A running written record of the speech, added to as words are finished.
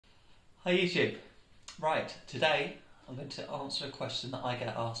Hi YouTube. Right, today I'm going to answer a question that I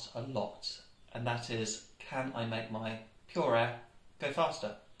get asked a lot, and that is, can I make my pure air go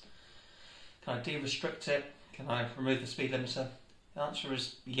faster? Can I de-restrict it? Can I remove the speed limiter? The answer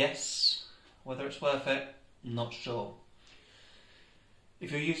is yes. Whether it's worth it, not sure.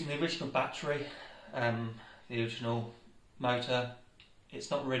 If you're using the original battery, the original motor, it's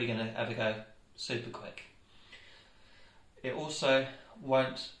not really going to ever go super quick. It also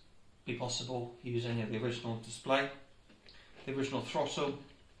won't be possible using the original display, the original throttle,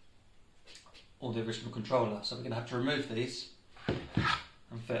 or the original controller. So we're going to have to remove these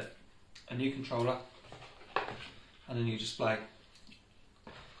and fit a new controller and a new display.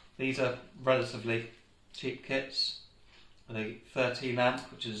 These are relatively cheap kits with a 13 amp,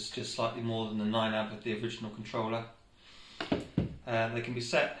 which is just slightly more than the 9 amp of the original controller. They can be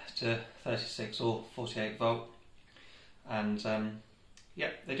set to 36 or 48 volt, and yeah,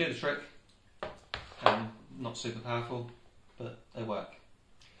 they do the trick. Not super powerful, but they work.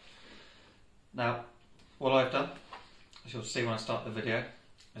 Now, what I've done, as you'll see when I start the video,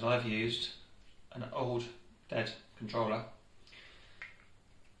 is I've used an old dead controller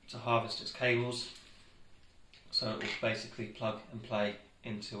to harvest its cables, so it will basically plug and play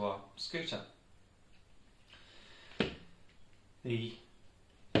into our scooter. The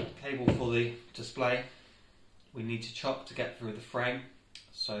cable for the display we need to chop to get through the frame,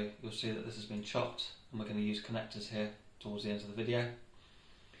 so you'll see that this has been chopped, and we're going to use connectors here towards the end of the video.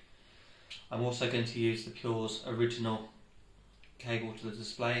 I'm also going to use the Pure's original cable to the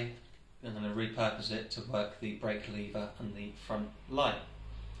display, and I'm going to repurpose it to work the brake lever and the front light.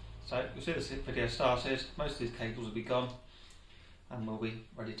 So you'll see this video started, most of these cables will be gone, and we'll be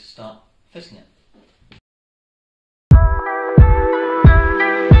ready to start fitting it.